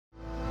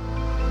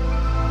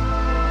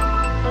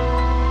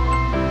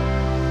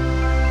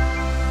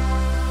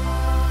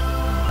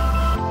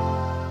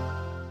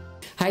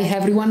Hi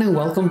everyone and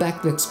welcome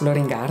back to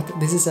Exploring Art.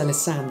 This is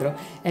Alessandro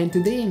and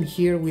today I'm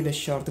here with a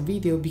short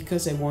video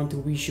because I want to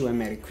wish you a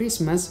Merry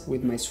Christmas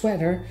with my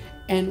sweater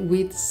and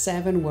with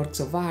 7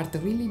 works of art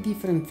really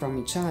different from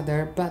each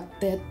other, but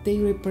that they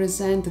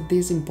represent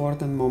this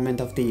important moment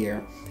of the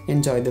year.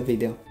 Enjoy the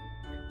video.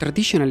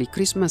 Traditionally,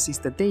 Christmas is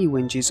the day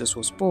when Jesus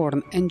was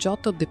born, and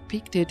Giotto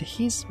depicted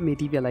his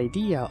medieval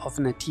idea of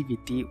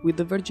nativity with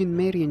the Virgin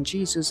Mary and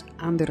Jesus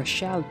under a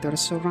shelter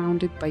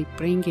surrounded by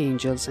praying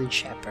angels and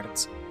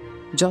shepherds.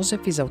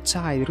 Joseph is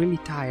outside, really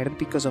tired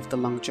because of the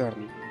long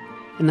journey.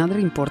 Another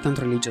important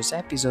religious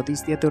episode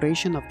is the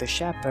adoration of the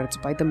shepherds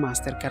by the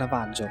master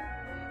Caravaggio.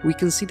 We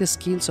can see the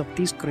skills of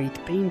this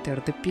great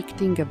painter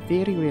depicting a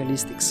very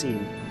realistic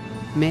scene.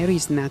 Mary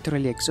is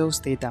naturally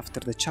exhausted after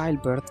the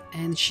childbirth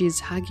and she is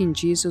hugging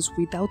Jesus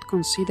without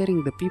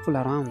considering the people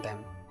around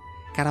them.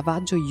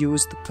 Caravaggio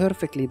used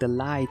perfectly the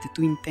light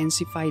to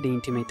intensify the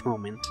intimate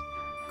moment.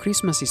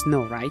 Christmas is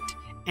snow, right?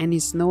 And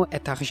in Snow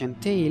at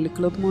Argenteuil,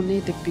 Claude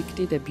Monet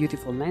depicted a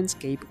beautiful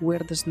landscape where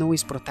the snow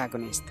is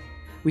protagonist.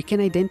 We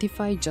can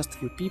identify just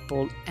few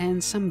people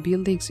and some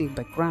buildings in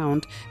the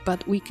background,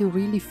 but we can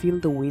really feel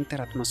the winter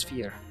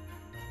atmosphere.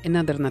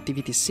 Another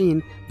nativity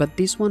scene, but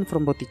this one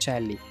from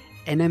Botticelli,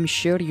 and I'm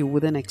sure you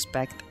wouldn't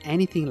expect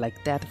anything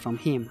like that from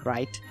him,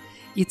 right?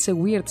 It's a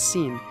weird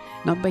scene,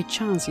 not by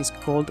chance it's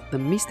called the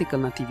mystical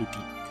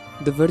nativity.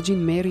 The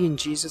Virgin Mary and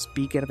Jesus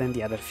bigger than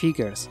the other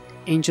figures,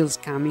 angels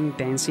coming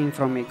dancing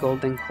from a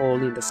golden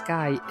hole in the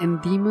sky,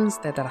 and demons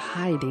that are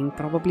hiding,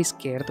 probably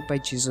scared by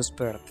Jesus'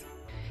 birth.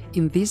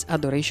 In this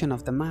Adoration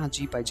of the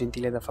Magi by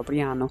Gentile da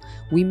Fabriano,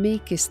 we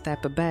make a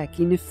step back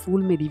in a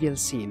full medieval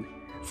scene,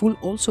 full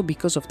also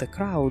because of the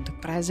crowd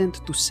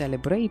present to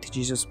celebrate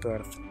Jesus'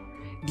 birth.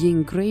 The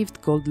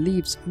engraved gold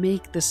leaves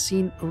make the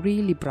scene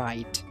really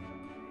bright.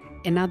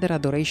 Another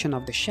Adoration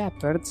of the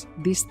Shepherds,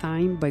 this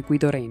time by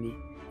Guido Reni,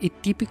 a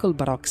typical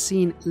Baroque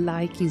scene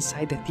like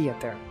inside a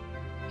theater.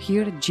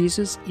 Here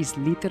Jesus is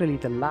literally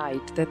the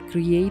light that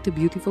creates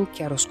beautiful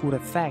chiaroscuro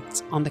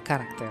effects on the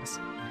characters.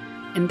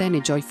 And then a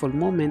joyful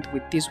moment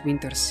with this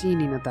winter scene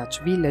in a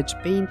Dutch village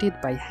painted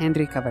by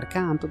Hendrik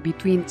Averkamp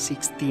between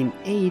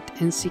 1608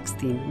 and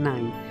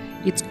 1609.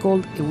 It's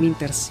called a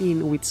winter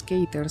scene with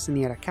skaters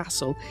near a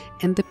castle,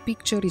 and the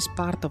picture is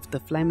part of the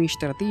Flemish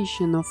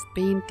tradition of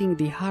painting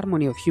the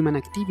harmony of human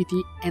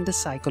activity and the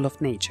cycle of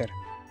nature.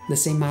 The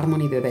same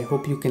harmony that I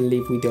hope you can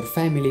live with your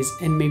families,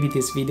 and maybe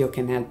this video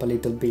can help a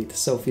little bit,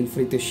 so feel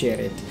free to share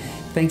it.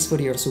 Thanks for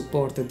your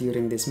support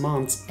during these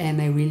months,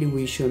 and I really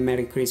wish you a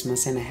Merry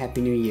Christmas and a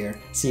Happy New Year.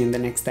 See you in the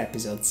next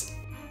episodes.